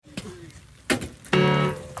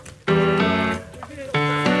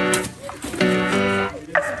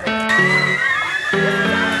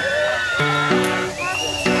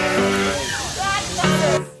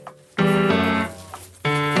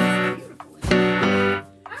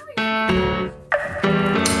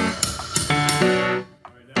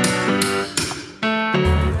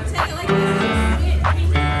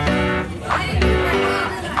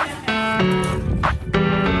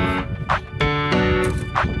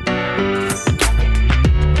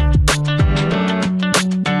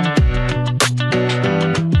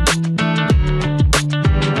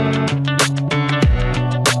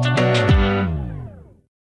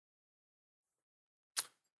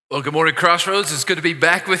Well, good morning, Crossroads. It's good to be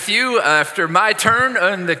back with you after my turn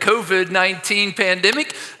on the COVID-19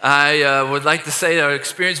 pandemic. I would like to say that I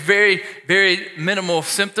experienced very, very minimal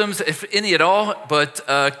symptoms, if any at all, but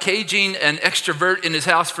caging an extrovert in his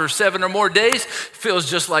house for 7 or more days feels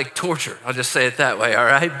just like torture. I'll just say it that way, all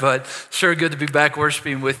right? But sure good to be back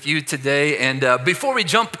worshiping with you today. And before we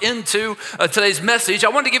jump into today's message, I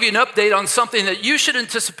want to give you an update on something that you should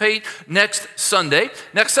anticipate next Sunday.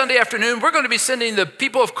 Next Sunday afternoon, we're going to be sending the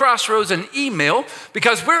people of Crossroads an email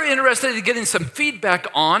because we're interested in getting some feedback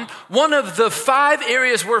on one of the 5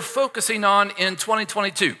 areas we're focusing on in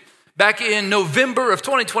 2022. Back in November of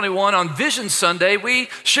 2021 on Vision Sunday, we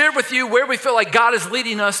shared with you where we feel like God is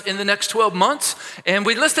leading us in the next 12 months, and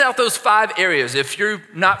we listed out those 5 areas. If you're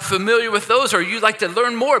not familiar with those or you'd like to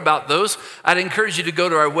learn more about those, I'd encourage you to go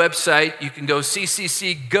to our website. You can go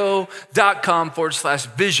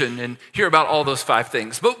cccgo.com/vision and hear about all those 5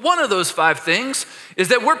 things. But one of those 5 things is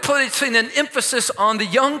that we're placing an emphasis on the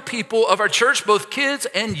young people of our church, both kids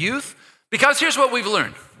and youth, because here's what we've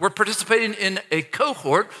learned. We're participating in a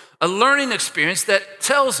cohort, a learning experience that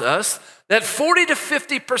tells us that 40 to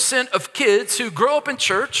 50% of kids who grow up in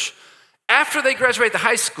church after they graduate the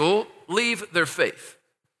high school leave their faith.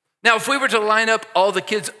 Now, if we were to line up all the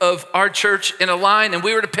kids of our church in a line and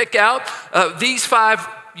we were to pick out these 5,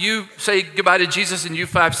 you say goodbye to Jesus and you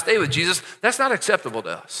 5 stay with Jesus, that's not acceptable to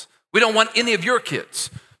us. We don't want any of your kids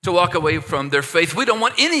to walk away from their faith. We don't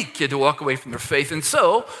want any kid to walk away from their faith. And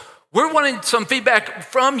so we're wanting some feedback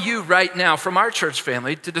from you right now, from our church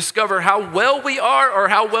family, to discover how well we are or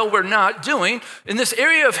how well we're not doing in this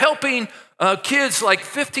area of helping kids like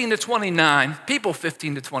 15 to 29, people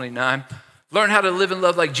 15 to 29, learn how to live and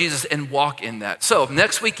love like Jesus and walk in that. So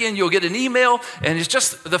next weekend, you'll get an email, and it's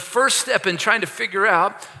just the first step in trying to figure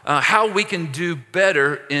out how we can do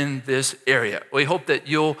better in this area. We hope that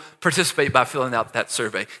you'll participate by filling out that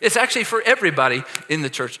survey. It's actually for everybody in the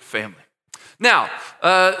church family. Now,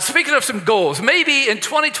 speaking of some goals, maybe in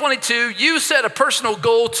 2022, you set a personal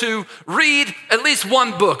goal to read at least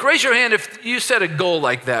one book. Raise your hand if you set a goal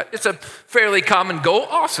like that. It's a fairly common goal.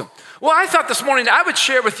 Awesome. Well, I thought this morning I would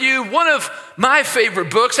share with you one of my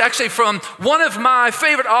favorite books, actually from one of my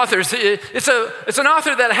favorite authors. It's an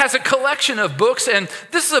author that has a collection of books, and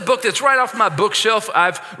this is a book that's right off my bookshelf.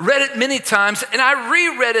 I've read it many times, and I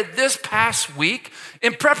reread it this past week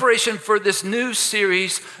in preparation for this new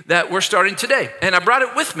series that we're starting today. And I brought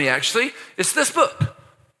it with me, actually. It's this book,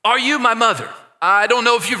 Are You My Mother? I don't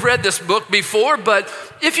know if you've read this book before, but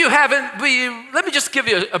if you haven't, let me just give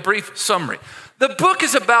you a brief summary. The book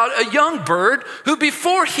is about a young bird who,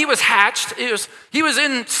 before he was hatched, he was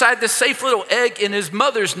inside this safe little egg in his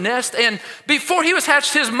mother's nest. And before he was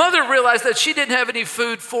hatched, his mother realized that she didn't have any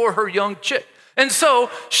food for her young chick. And so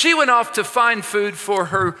she went off to find food for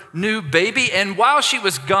her new baby. And while she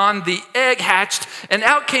was gone, the egg hatched and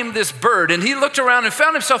out came this bird. And he looked around and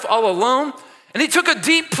found himself all alone. And he took a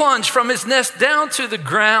deep plunge from his nest down to the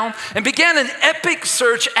ground and began an epic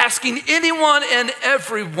search, asking anyone and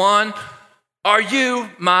everyone, "Are you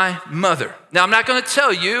my mother?" Now, I'm not going to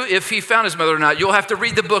tell you if he found his mother or not. You'll have to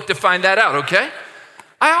read the book to find that out, okay?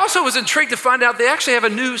 I also was intrigued to find out they actually have a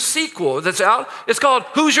new sequel that's out. It's called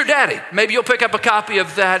Who's Your Daddy? Maybe you'll pick up a copy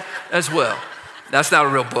of that as well. That's not a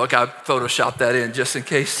real book. I photoshopped that in just in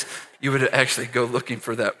case you would actually go looking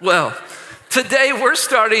for that. Well, today we're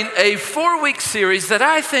starting a 4-week series that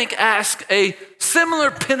I think asks a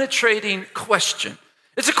similar penetrating question.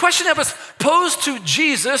 It's a question that was posed to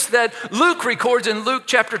Jesus that Luke records in Luke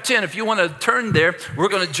chapter 10. If you want to turn there, we're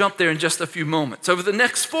going to jump there in just a few moments. Over the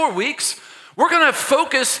next 4 weeks, we're going to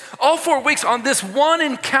focus all 4 weeks on this one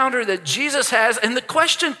encounter that Jesus has and the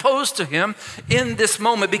question posed to him in this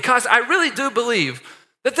moment, because I really do believe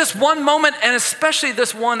that this one moment, and especially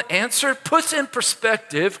this one answer, puts in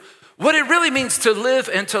perspective what it really means to live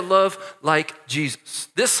and to love like Jesus.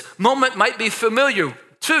 This moment might be familiar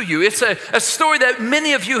to you. It's a story that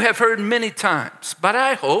many of you have heard many times, but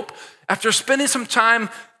I hope after spending some time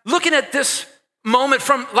looking at this moment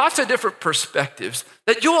from lots of different perspectives,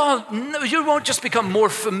 that you won't just become more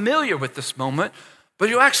familiar with this moment, but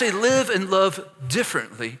you'll actually live and love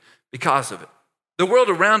differently because of it. The world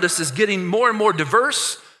around us is getting more and more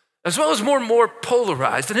diverse, as well as more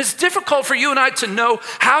polarized, and it's difficult for you and I to know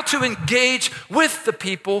how to engage with the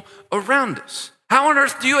people around us. How on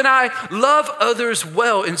earth do you and I love others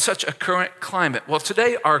well in such a current climate? Well,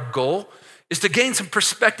 today our goal is to gain some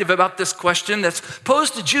perspective about this question that's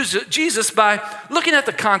posed to Jesus by looking at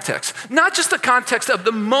the context. Not just the context of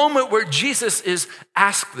the moment where Jesus is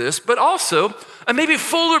asked this, but also a maybe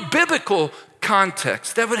fuller biblical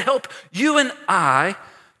context that would help you and I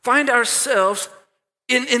find ourselves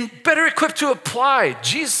better equipped to apply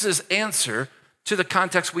Jesus' answer to the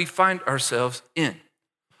context we find ourselves in.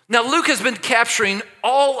 Now, Luke has been capturing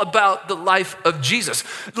all about the life of Jesus.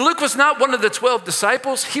 Luke was not one of the 12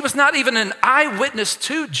 disciples. He was not even an eyewitness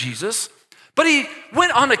to Jesus, but he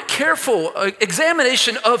went on a careful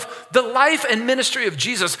examination of the life and ministry of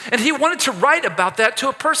Jesus, and he wanted to write about that to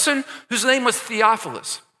a person whose name was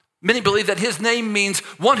Theophilus. Many believe that his name means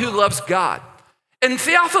one who loves God. And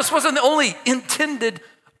Theophilus wasn't the only intended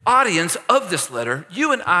audience of this letter.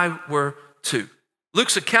 You and I were too.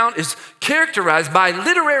 Luke's account is characterized by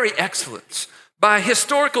literary excellence, by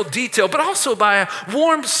historical detail, but also by a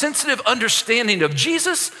warm, sensitive understanding of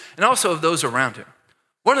Jesus and also of those around him.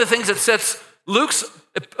 One of the things that sets Luke's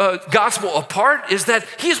gospel apart is that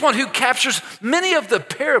he's one who captures many of the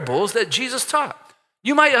parables that Jesus taught.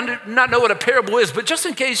 You might not know what a parable is, but just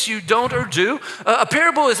in case you don't or do, a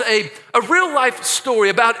parable is a real life story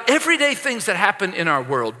about everyday things that happen in our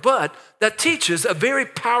world, but that teaches a very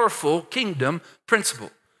powerful kingdom principle.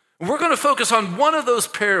 We're going to focus on one of those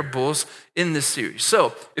parables in this series.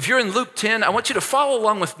 So if you're in Luke 10, I want you to follow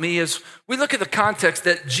along with me as we look at the context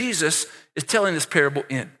that Jesus is telling this parable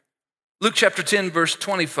in. Luke chapter 10, verse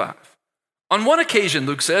 25. On one occasion,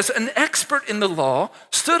 Luke says, an expert in the law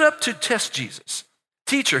stood up to test Jesus.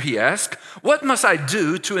 Teacher, he asked, what must I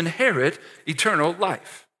do to inherit eternal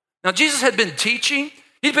life? Now, Jesus had been teaching.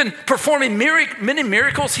 He'd been performing many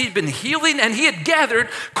miracles. He'd been healing, and he had gathered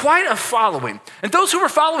quite a following. And those who were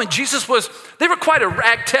following Jesus they were quite a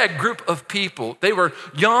ragtag group of people. They were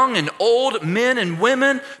young and old, men and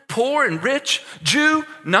women, poor and rich, Jew,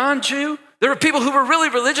 non-Jew. There were people who were really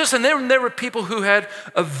religious, and then there were people who had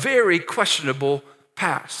a very questionable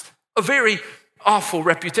past, a very awful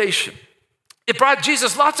reputation. It brought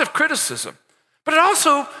Jesus lots of criticism, but it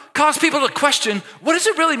also caused people to question, what does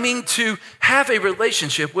it really mean to have a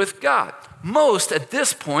relationship with God? Most at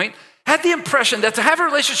this point had the impression that to have a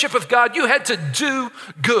relationship with God, you had to do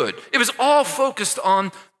good. It was all focused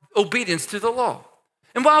on obedience to the law.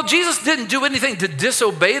 And while Jesus didn't do anything to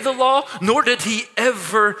disobey the law, nor did he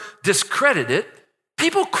ever discredit it,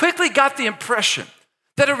 people quickly got the impression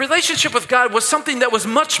that a relationship with God was something that was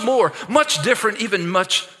much more, much different, even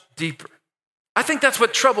much deeper. I think that's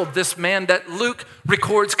what troubled this man that Luke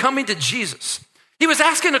records coming to Jesus. He was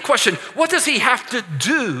asking a question, what does he have to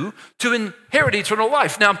do to inherit eternal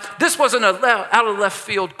life? Now, this wasn't an out of left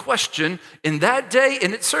field question in that day,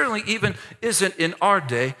 and it certainly even isn't in our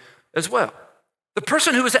day as well. The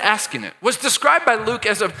person who was asking it was described by Luke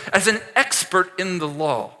as an expert in the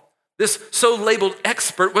law. This so-labeled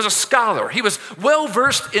expert was a scholar. He was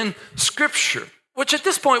well-versed in Scripture, which at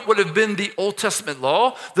this point would have been the Old Testament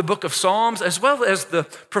law, the book of Psalms, as well as the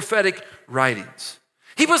prophetic writings.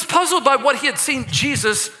 He was puzzled by what he had seen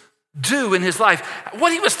Jesus do in his life,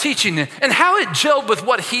 what he was teaching, and how it gelled with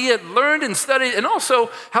what he had learned and studied, and also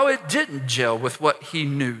how it didn't gel with what he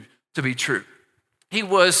knew to be true. He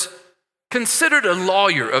was considered a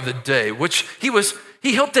lawyer of the day, which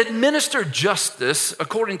he helped administer justice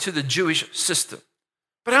according to the Jewish system.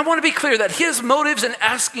 But I want to be clear that his motives in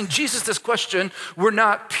asking Jesus this question were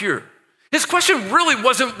not pure. His question really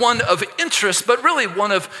wasn't one of interest, but really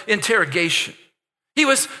one of interrogation. He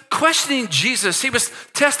was questioning Jesus. He was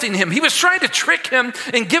testing him. He was trying to trick him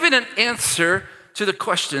in giving an answer to the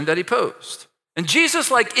question that he posed. And Jesus,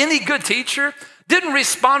 like any good teacher, didn't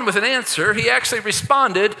respond with an answer. He actually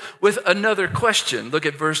responded with another question. Look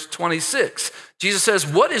at verse 26. Jesus says,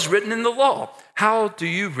 what is written in the law? How do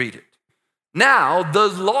you read it? Now, the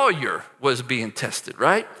lawyer was being tested,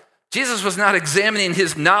 right? Jesus was not examining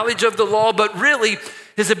his knowledge of the law, but really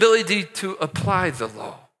his ability to apply the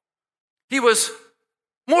law. He was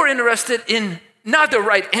more interested in not the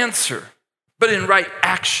right answer, but in right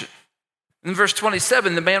action. In verse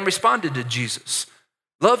 27, the man responded to Jesus,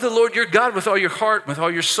 love the Lord your God with all your heart, with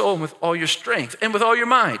all your soul, and with all your strength, and with all your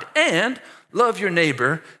mind, and love your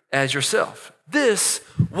neighbor as yourself. This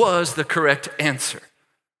was the correct answer.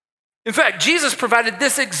 In fact, Jesus provided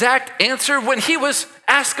this exact answer when he was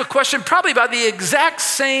asked a question probably by the exact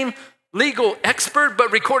same legal expert,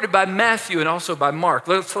 but recorded by Matthew and also by Mark.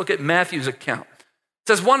 Let's look at Matthew's account. It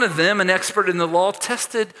says, one of them, an expert in the law,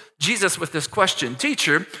 tested Jesus with this question,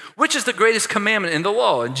 teacher, which is the greatest commandment in the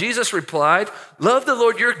law? And Jesus replied, love the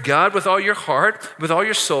Lord your God with all your heart, with all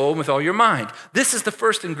your soul, and with all your mind. This is the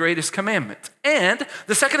first and greatest commandment. And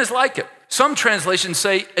the second is like it. Some translations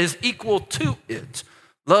say is equal to it.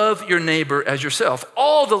 Love your neighbor as yourself.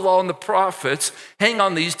 All the law and the prophets hang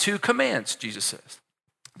on these two commands, Jesus says.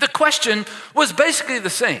 The question was basically the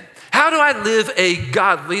same. How do I live a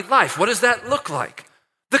godly life? What does that look like?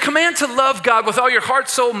 The command to love God with all your heart,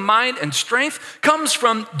 soul, mind, and strength comes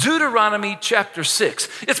from Deuteronomy chapter 6.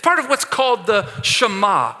 It's part of what's called the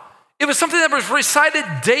Shema. It was something that was recited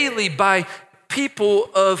daily by people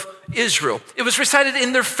of Israel. It was recited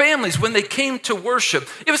in their families when they came to worship.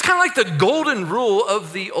 It was kind of like the golden rule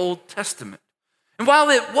of the Old Testament. And while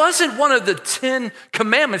it wasn't one of the 10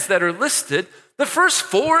 commandments that are listed, the first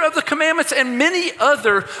 4 of the commandments and many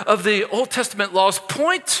other of the Old Testament laws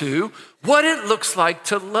point to what it looks like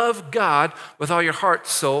to love God with all your heart,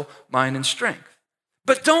 soul, mind, and strength.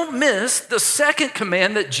 But don't miss the second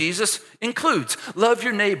command that Jesus includes: love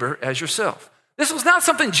your neighbor as yourself. This was not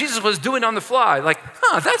something Jesus was doing on the fly, like,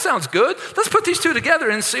 that sounds good. Let's put these two together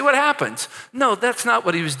and see what happens. No, that's not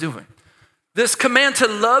what he was doing. This command to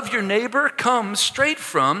love your neighbor comes straight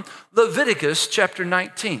from Leviticus chapter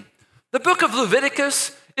 19. The book of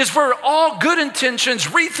Leviticus is where all good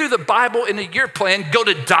intentions, read through the Bible in a year plan, go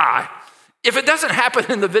to die. If it doesn't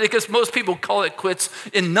happen in Leviticus, most people call it quits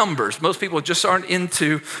in Numbers. Most people just aren't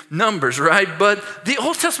into Numbers, right? But the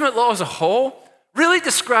Old Testament law as a whole really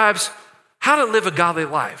describes how to live a godly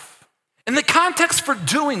life. And the context for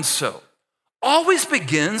doing so always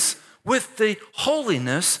begins with the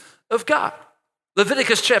holiness of God.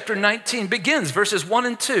 Leviticus chapter 19 begins verses 1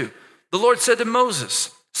 and 2. The Lord said to Moses,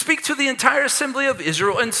 "Speak to the entire assembly of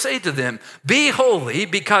Israel and say to them, 'Be holy,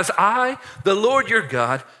 because I, the Lord your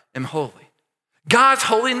God, am holy.'" God's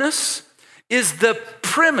holiness is the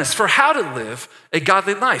premise for how to live a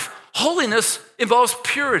godly life. Holiness involves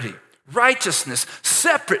purity, righteousness,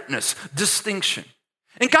 separateness, distinction.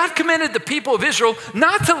 And God commanded the people of Israel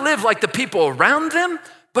not to live like the people around them,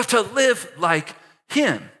 but to live like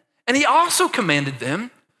him. And he also commanded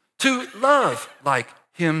them to love like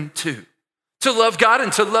him too. To love God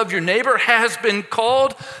and to love your neighbor has been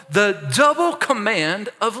called the double command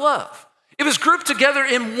of love. It was grouped together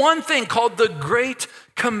in one thing called the Great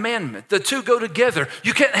Commandment. The two go together.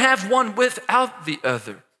 You can't have one without the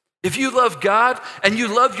other. If you love God and you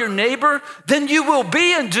love your neighbor, then you will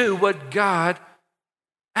be and do what God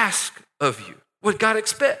asks of you, what God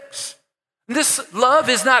expects. This love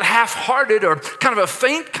is not half-hearted or kind of a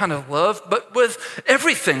faint kind of love, but with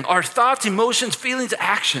everything, our thoughts, emotions, feelings,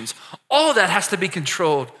 actions, all that has to be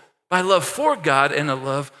controlled by love for God and a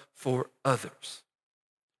love for others.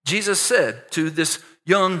 Jesus said to this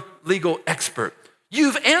young legal expert,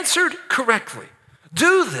 "You've answered correctly.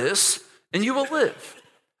 Do this and you will live."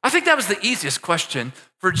 I think that was the easiest question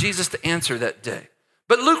for Jesus to answer that day.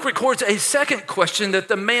 But Luke records a second question that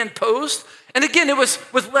the man posed. And again, it was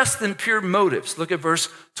with less than pure motives. Look at verse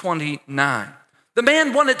 29. The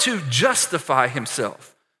man wanted to justify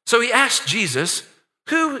himself. So he asked Jesus,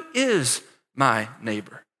 "Who is my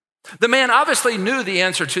neighbor?" The man obviously knew the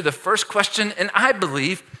answer to the first question, and I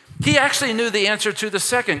believe he actually knew the answer to the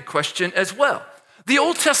second question as well. The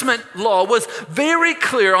Old Testament law was very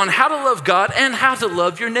clear on how to love God and how to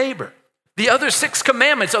love your neighbor. The other 6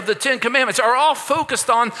 commandments of the 10 commandments are all focused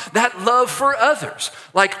on that love for others,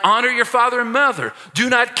 like honor your father and mother, do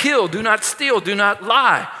not kill, do not steal, do not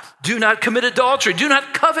lie, do not commit adultery, do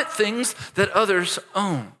not covet things that others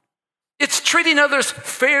own. It's treating others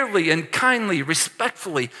fairly and kindly,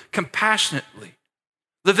 respectfully, compassionately.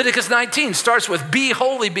 Leviticus 19 starts with, "Be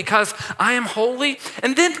holy because I am holy."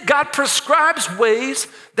 And then God prescribes ways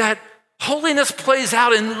that holiness plays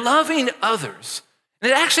out in loving others.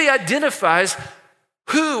 And it actually identifies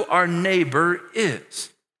who our neighbor is.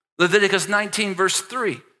 Leviticus 19 verse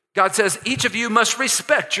 3, God says, "Each of you must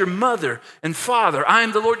respect your mother and father. I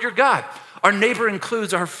am the Lord your God." Our neighbor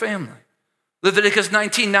includes our family. Leviticus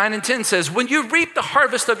 19, 9 and 10 says, "When you reap the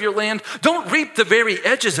harvest of your land, don't reap the very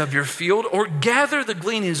edges of your field or gather the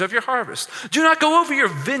gleanings of your harvest. Do not go over your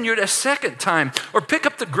vineyard a second time or pick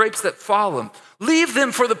up the grapes that fall. Leave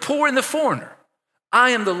them for the poor and the foreigner. I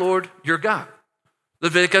am the Lord your God."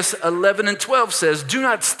 Leviticus 11 and 12 says, "Do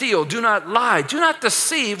not steal, do not lie, do not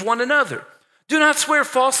deceive one another. Do not swear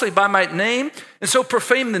falsely by my name and so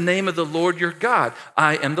profane the name of the Lord your God.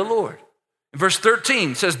 I am the Lord." Verse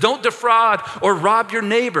 13 says, "Don't defraud or rob your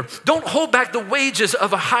neighbor. Don't hold back the wages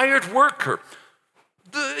of a hired worker.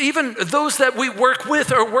 Even those that we work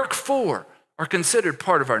with or work for are considered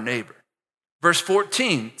part of our neighbor." Verse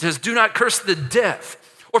 14 says, "Do not curse the deaf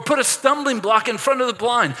or put a stumbling block in front of the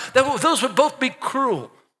blind." Those would both be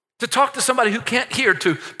cruel. To talk to somebody who can't hear,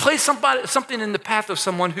 to place something in the path of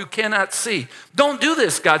someone who cannot see. Don't do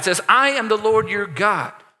this, God says. I am the Lord your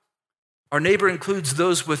God. Our neighbor includes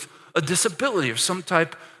those with a disability or some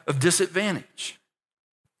type of disadvantage.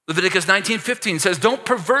 Leviticus 19:15 says, "Don't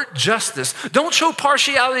pervert justice. Don't show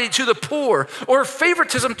partiality to the poor or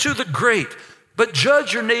favoritism to the great, but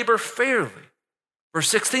judge your neighbor fairly." Verse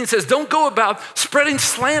 16 says, don't go about spreading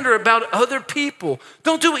slander about other people.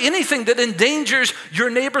 Don't do anything that endangers your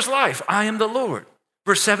neighbor's life. I am the Lord.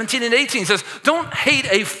 Verse 17 and 18 says, don't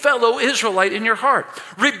hate a fellow Israelite in your heart.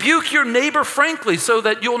 Rebuke your neighbor frankly so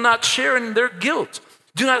that you'll not share in their guilt.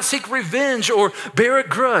 Do not seek revenge or bear a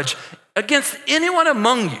grudge against anyone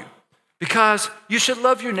among you, because you should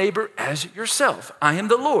love your neighbor as yourself. I am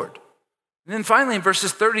the Lord. And then finally in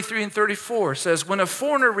verses 33 and 34 says, when a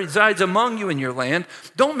foreigner resides among you in your land,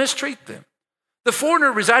 don't mistreat them. The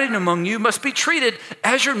foreigner residing among you must be treated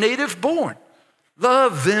as your native born.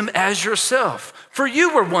 Love them as yourself. For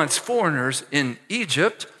you were once foreigners in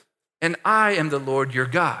Egypt, and I am the Lord your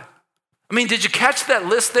God. I mean, did you catch that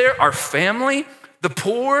list there? Our family, the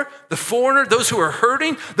poor, the foreigner, those who are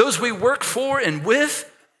hurting, those we work for and with.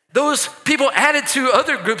 Those people added to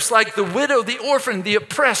other groups like the widow, the orphan, the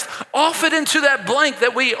oppressed, all fit into that blank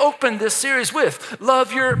that we opened this series with.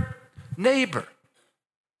 Love your neighbor.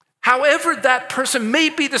 However that person may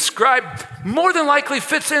be described, more than likely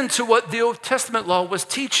fits into what the Old Testament law was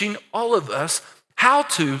teaching all of us how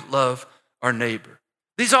to love our neighbor.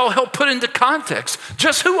 These all help put into context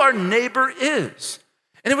just who our neighbor is.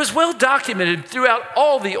 And it was well documented throughout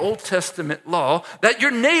all the Old Testament law that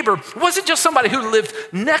your neighbor wasn't just somebody who lived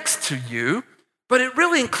next to you, but it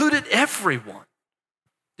really included everyone.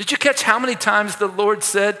 Did you catch how many times the Lord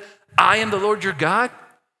said, I am the Lord your God?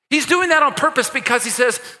 He's doing that on purpose because he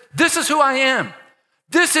says, this is who I am.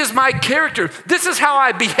 This is my character. This is how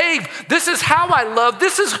I behave. This is how I love.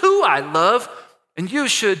 This is who I love. And you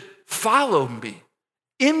should follow me,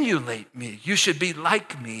 emulate me. You should be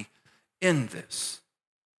like me in this.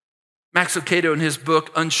 Max Lucado, in his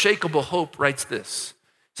book, Unshakable Hope, writes this.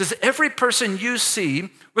 He says, every person you see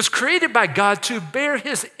was created by God to bear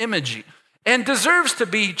his image and deserves to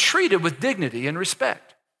be treated with dignity and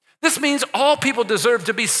respect. This means all people deserve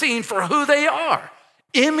to be seen for who they are,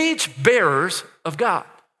 image bearers of God.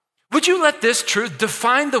 Would you let this truth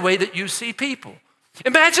define the way that you see people?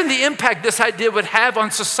 Imagine the impact this idea would have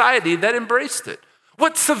on society that embraced it,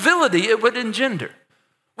 what civility it would engender,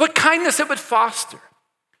 what kindness it would foster.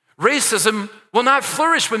 Racism will not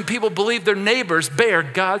flourish when people believe their neighbors bear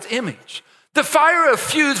God's image. The fire of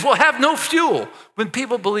feuds will have no fuel when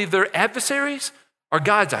people believe their adversaries are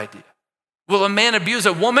God's idea. Will a man abuse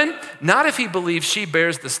a woman? Not if he believes she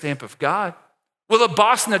bears the stamp of God. Will a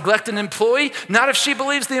boss neglect an employee? Not if she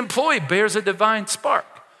believes the employee bears a divine spark.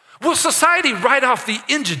 Will society write off the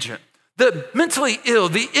indigent, the mentally ill,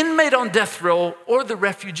 the inmate on death row, or the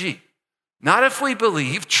refugee? Not if we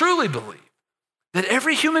believe, truly believe, that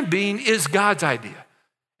every human being is God's idea,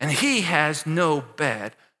 and he has no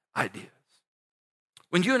bad ideas.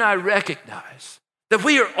 When you and I recognize that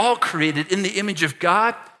we are all created in the image of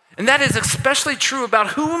God, and that is especially true about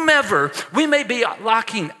whomever we may be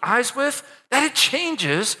locking eyes with, that it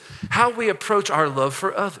changes how we approach our love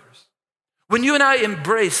for others. When you and I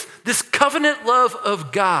embrace this covenant love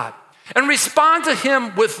of God and respond to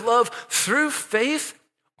him with love through faith,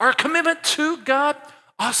 our commitment to God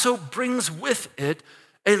also brings with it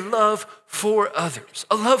a love for others,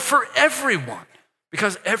 a love for everyone,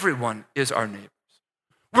 because everyone is our neighbors.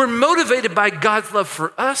 We're motivated by God's love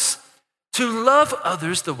for us to love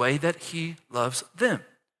others the way that he loves them.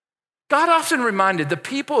 God often reminded the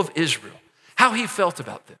people of Israel how he felt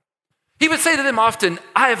about them. He would say to them often,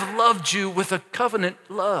 I have loved you with a covenant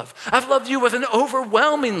love. I've loved you with an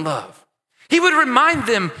overwhelming love. He would remind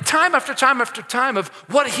them time after time after time of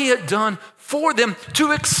what he had done for them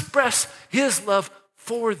to express his love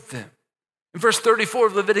for them. In verse 34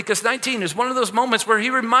 of Leviticus 19 is one of those moments where he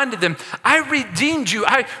reminded them, I redeemed you,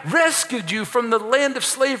 I rescued you from the land of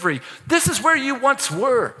slavery. This is where you once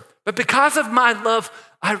were, but because of my love,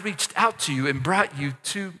 I reached out to you and brought you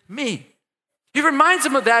to me. He reminds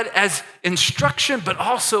them of that as instruction, but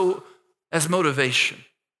also as motivation.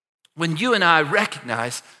 When you and I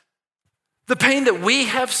recognize the pain that we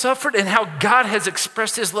have suffered and how God has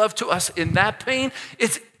expressed his love to us in that pain,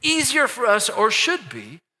 it's easier for us, or should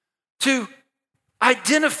be, to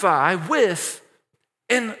identify with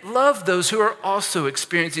and love those who are also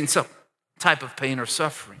experiencing some type of pain or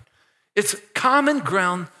suffering. It's common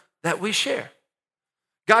ground that we share.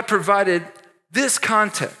 God provided this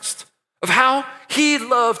context of how he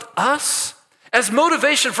loved us as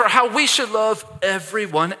motivation for how we should love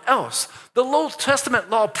everyone else. The Old Testament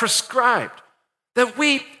law prescribed that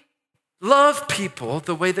we love people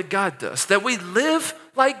the way that God does, that we live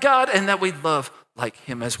like God and that we love like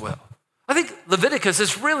him as well. I think Leviticus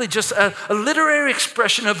is really just a literary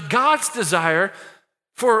expression of God's desire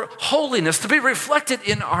for holiness to be reflected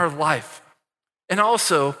in our life, and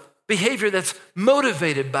also behavior that's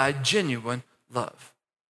motivated by genuine love.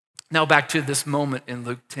 Now back to this moment in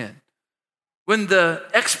Luke 10. When the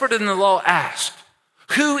expert in the law asked,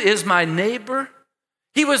 "Who is my neighbor?"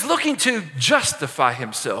 he was looking to justify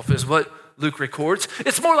himself, is what Luke records.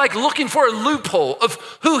 It's more like looking for a loophole of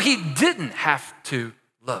who he didn't have to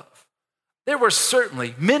love. There were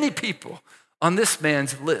certainly many people on this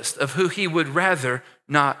man's list of who he would rather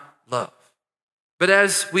not love. But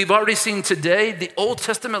as we've already seen today, the Old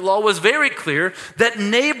Testament law was very clear that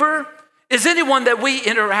neighbor is anyone that we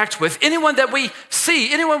interact with, anyone that we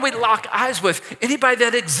see, anyone we lock eyes with, anybody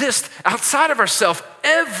that exists outside of ourselves.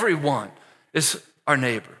 Everyone is our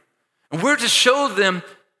neighbor. And we're to show them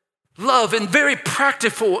love in very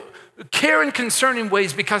practical, care and concerning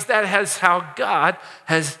ways, because that is how God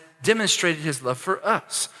has demonstrated his love for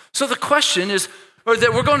us. So the question is, or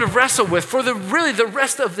that we're going to wrestle with for the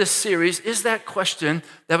rest of this series, is that question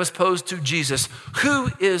that was posed to Jesus: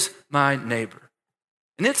 who is my neighbor?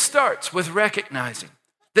 And it starts with recognizing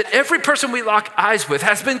that every person we lock eyes with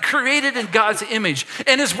has been created in God's image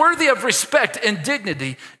and is worthy of respect and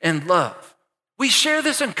dignity and love. We share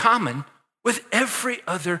this in common with every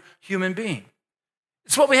other human being.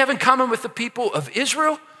 It's what we have in common with the people of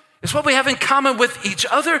Israel. It's what we have in common with each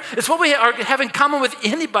other. It's what we have in common with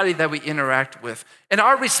anybody that we interact with. And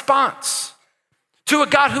our response to a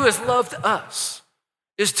God who has loved us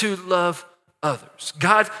is to love others.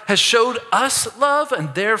 God has showed us love,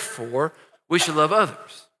 and therefore we should love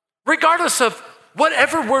others. Regardless of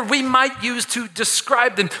whatever word we might use to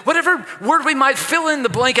describe them, whatever word we might fill in the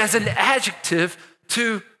blank as an adjective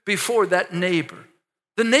to before that neighbor.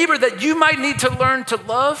 The neighbor that you might need to learn to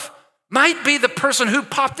love might be the person who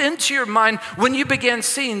popped into your mind when you began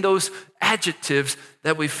seeing those adjectives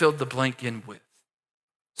that we filled the blank in with.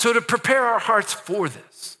 So to prepare our hearts for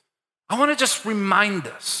this, I want to just remind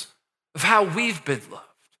us of how we've been loved.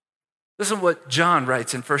 Listen to what John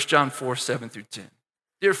writes in 1 John 4, 7 through 10.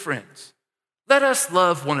 Dear friends, let us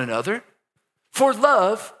love one another, for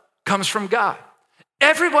love comes from God.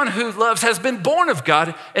 Everyone who loves has been born of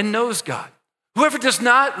God and knows God. Whoever does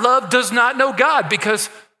not love does not know God, because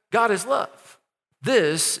God is love.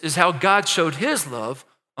 This is how God showed his love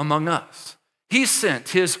among us. He sent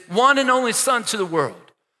his one and only Son to the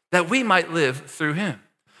world that we might live through him.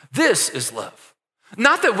 This is love.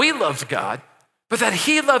 Not that we loved God, but that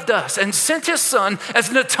he loved us and sent his Son as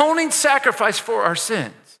an atoning sacrifice for our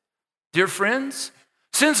sins. Dear friends,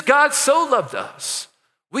 since God so loved us,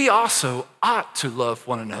 we also ought to love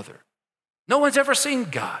one another. No one's ever seen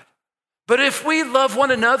God. But if we love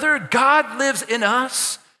one another, God lives in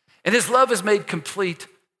us, and his love is made complete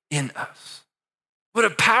in us. What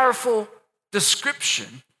a powerful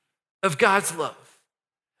description of God's love,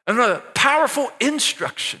 and what a powerful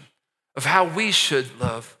instruction of how we should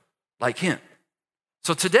love like him.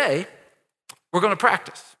 So today, we're going to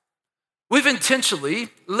practice. We've intentionally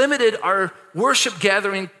limited our worship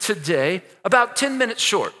gathering today about 10 minutes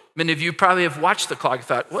short. Many of you probably have watched the clock and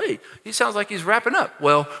thought, wait, he sounds like he's wrapping up.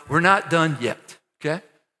 Well, we're not done yet, okay?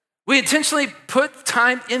 We intentionally put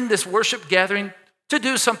time in this worship gathering to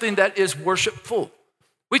do something that is worshipful.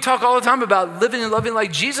 We talk all the time about living and loving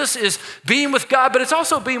like Jesus is being with God, but it's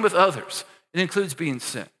also being with others. It includes being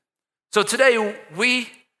sent. So today, we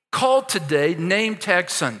called today Name Tag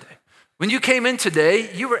Sunday. When you came in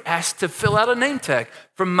today, you were asked to fill out a name tag.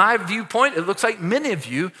 From my viewpoint, it looks like many of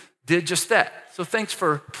you did just that. So thanks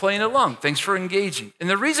for playing along. Thanks for engaging. And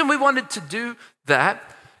the reason we wanted to do that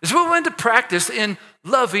is we wanted to practice in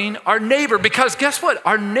loving our neighbor, because guess what?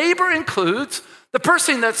 Our neighbor includes the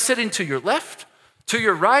person that's sitting to your left, to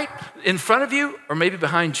your right, in front of you, or maybe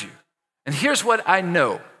behind you. And here's what I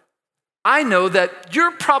know. I know that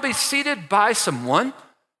you're probably seated by someone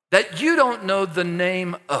that you don't know the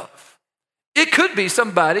name of. It could be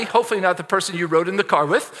somebody, hopefully not the person you rode in the car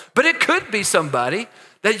with, but it could be somebody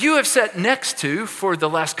that you have sat next to for the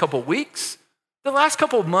last couple weeks, the last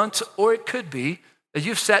couple of months, or it could be that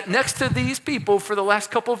you've sat next to these people for the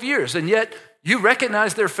last couple of years, and yet you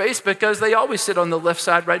recognize their face because they always sit on the left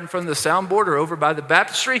side right in front of the soundboard or over by the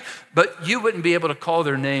baptistry, but you wouldn't be able to call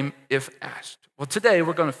their name if asked. Well, today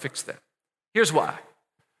we're going to fix that. Here's why.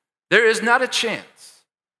 There is not a chance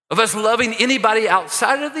of us loving anybody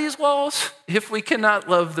outside of these walls if we cannot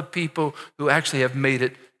love the people who actually have made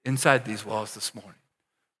it inside these walls this morning.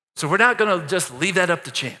 So we're not going to just leave that up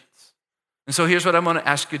to chance. And so here's what I'm going to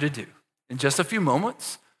ask you to do. In just a few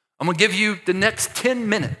moments, I'm going to give you the next 10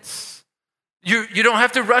 minutes. You don't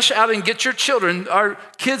have to rush out and get your children. Our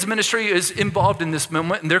kids ministry is involved in this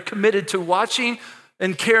moment, and they're committed to watching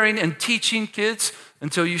and caring and teaching kids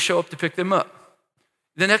until you show up to pick them up.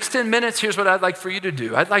 The next 10 minutes, here's what I'd like for you to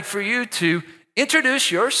do. I'd like for you to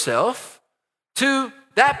introduce yourself to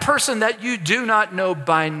that person that you do not know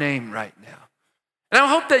by name right now. And I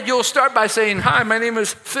hope that you'll start by saying, hi, my name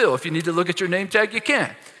is Phil. If you need to look at your name tag, you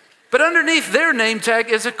can. But underneath their name tag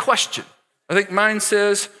is a question. I think mine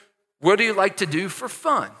says, what do you like to do for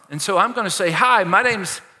fun? And so I'm going to say, hi, my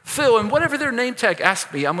name's Phil, and whatever their name tag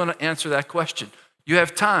asks me, I'm going to answer that question. You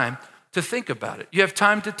have time to think about it. You have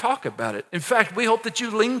time to talk about it. In fact, we hope that you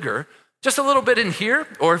linger just a little bit in here,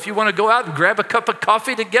 or if you want to go out and grab a cup of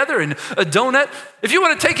coffee together and a donut. If you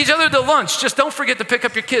want to take each other to lunch, just don't forget to pick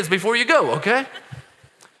up your kids before you go, okay?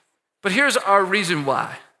 But here's our reason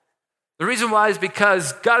why. The reason why is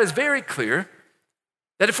because God is very clear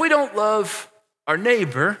that if we don't love our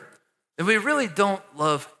neighbor, then we really don't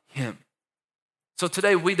love him. So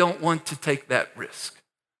today we don't want to take that risk.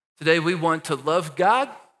 Today we want to love God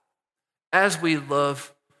as we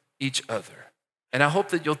love each other. And I hope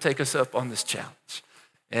that you'll take us up on this challenge.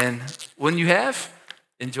 And when you have,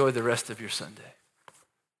 enjoy the rest of your Sunday.